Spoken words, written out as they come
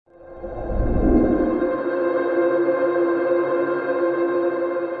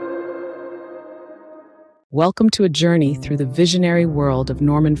Welcome to a journey through the visionary world of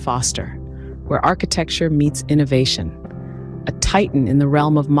Norman Foster, where architecture meets innovation. A titan in the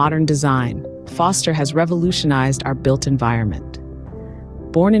realm of modern design, Foster has revolutionized our built environment.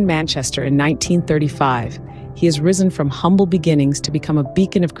 Born in Manchester in 1935, he has risen from humble beginnings to become a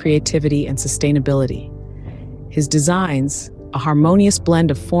beacon of creativity and sustainability. His designs, a harmonious blend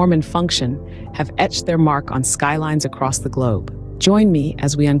of form and function, have etched their mark on skylines across the globe. Join me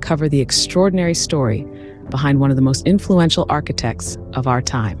as we uncover the extraordinary story behind one of the most influential architects of our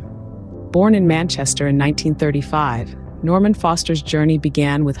time. Born in Manchester in 1935, Norman Foster's journey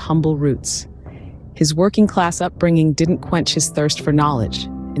began with humble roots. His working-class upbringing didn't quench his thirst for knowledge.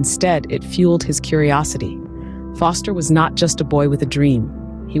 Instead, it fueled his curiosity. Foster was not just a boy with a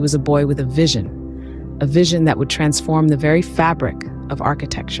dream. He was a boy with a vision that would transform the very fabric of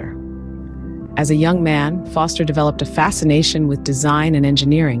architecture. As a young man, Foster developed a fascination with design and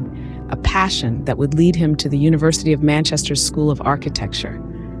engineering, a passion that would lead him to the University of Manchester's School of Architecture.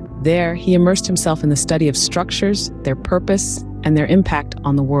 There, he immersed himself in the study of structures, their purpose, and their impact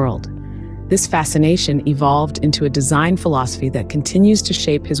on the world. This fascination evolved into a design philosophy that continues to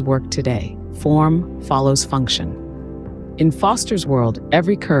shape his work today. Form follows function. In Foster's world,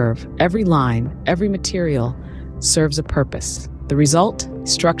 every curve, every line, every material serves a purpose. The result?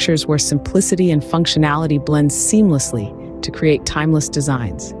 Structures where simplicity and functionality blend seamlessly to create timeless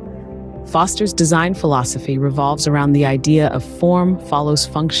designs. Foster's design philosophy revolves around the idea of form follows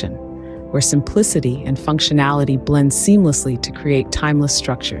function, where simplicity and functionality blend seamlessly to create timeless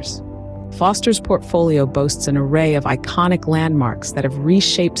structures. Foster's portfolio boasts an array of iconic landmarks that have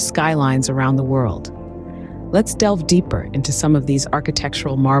reshaped skylines around the world. Let's delve deeper into some of these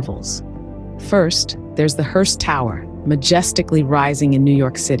architectural marvels. First, there's the Hearst Tower, majestically rising in New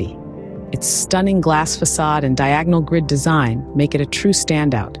York City. Its stunning glass facade and diagonal grid design make it a true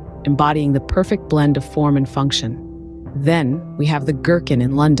standout, embodying the perfect blend of form and function. Then, we have the Gherkin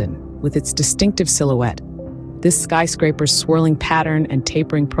in London, with its distinctive silhouette. This skyscraper's swirling pattern and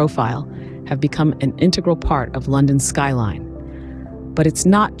tapering profile have become an integral part of London's skyline. But it's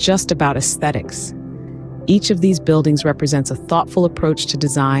not just about aesthetics. Each of these buildings represents a thoughtful approach to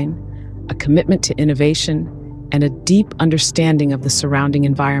design, a commitment to innovation, and a deep understanding of the surrounding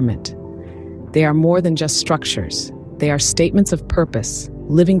environment. They are more than just structures. They are statements of purpose,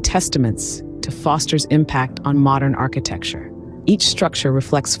 living testaments to Foster's impact on modern architecture. Each structure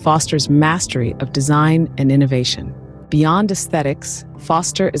reflects Foster's mastery of design and innovation. Beyond aesthetics,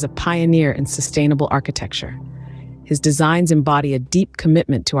 Foster is a pioneer in sustainable architecture. His designs embody a deep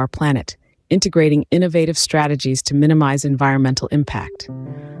commitment to our planet, integrating innovative strategies to minimize environmental impact.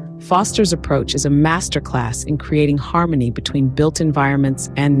 Foster's approach is a masterclass in creating harmony between built environments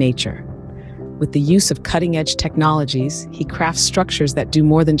and nature. With the use of cutting-edge technologies, he crafts structures that do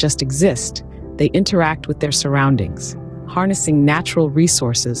more than just exist. They interact with their surroundings, harnessing natural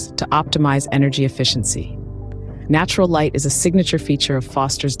resources to optimize energy efficiency. Natural light is a signature feature of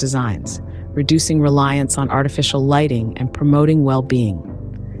Foster's designs, reducing reliance on artificial lighting and promoting well-being.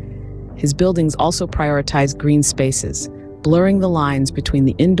 His buildings also prioritize green spaces, blurring the lines between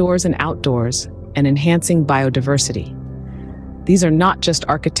the indoors and outdoors and enhancing biodiversity. These are not just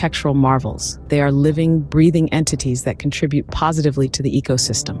architectural marvels. They are living, breathing entities that contribute positively to the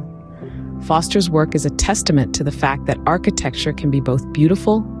ecosystem. Foster's work is a testament to the fact that architecture can be both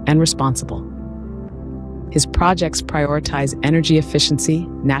beautiful and responsible. His projects prioritize energy efficiency,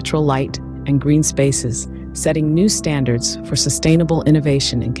 natural light, and green spaces, setting new standards for sustainable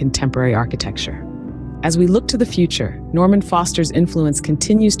innovation in contemporary architecture. As we look to the future, Norman Foster's influence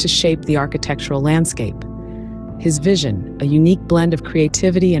continues to shape the architectural landscape. His vision, a unique blend of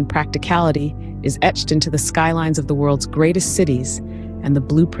creativity and practicality, is etched into the skylines of the world's greatest cities and the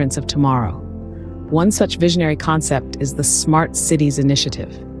blueprints of tomorrow. One such visionary concept is the Smart Cities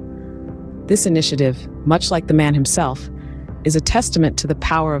Initiative. This initiative, much like the man himself, is a testament to the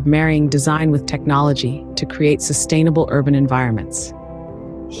power of marrying design with technology to create sustainable urban environments.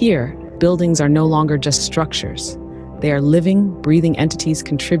 Here, buildings are no longer just structures. They are living, breathing entities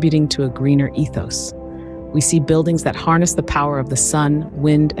contributing to a greener ethos. We see buildings that harness the power of the sun,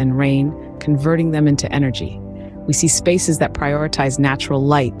 wind, and rain, converting them into energy. We see spaces that prioritize natural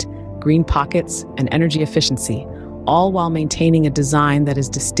light, green pockets, and energy efficiency, all while maintaining a design that is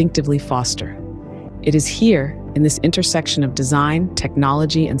distinctively Foster. It is here, in this intersection of design,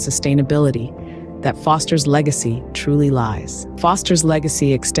 technology, and sustainability, that Foster's legacy truly lies. Foster's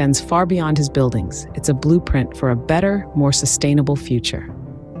legacy extends far beyond his buildings. It's a blueprint for a better, more sustainable future.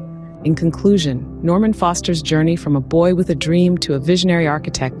 In conclusion, Norman Foster's journey from a boy with a dream to a visionary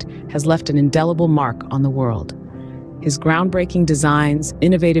architect has left an indelible mark on the world. His groundbreaking designs,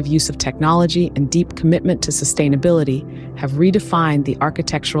 innovative use of technology, and deep commitment to sustainability have redefined the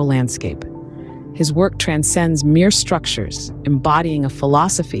architectural landscape. His work transcends mere structures, embodying a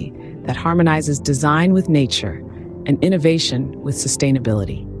philosophy that harmonizes design with nature and innovation with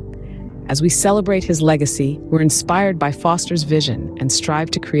sustainability. As we celebrate his legacy, we're inspired by Foster's vision and strive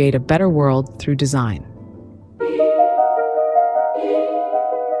to create a better world through design.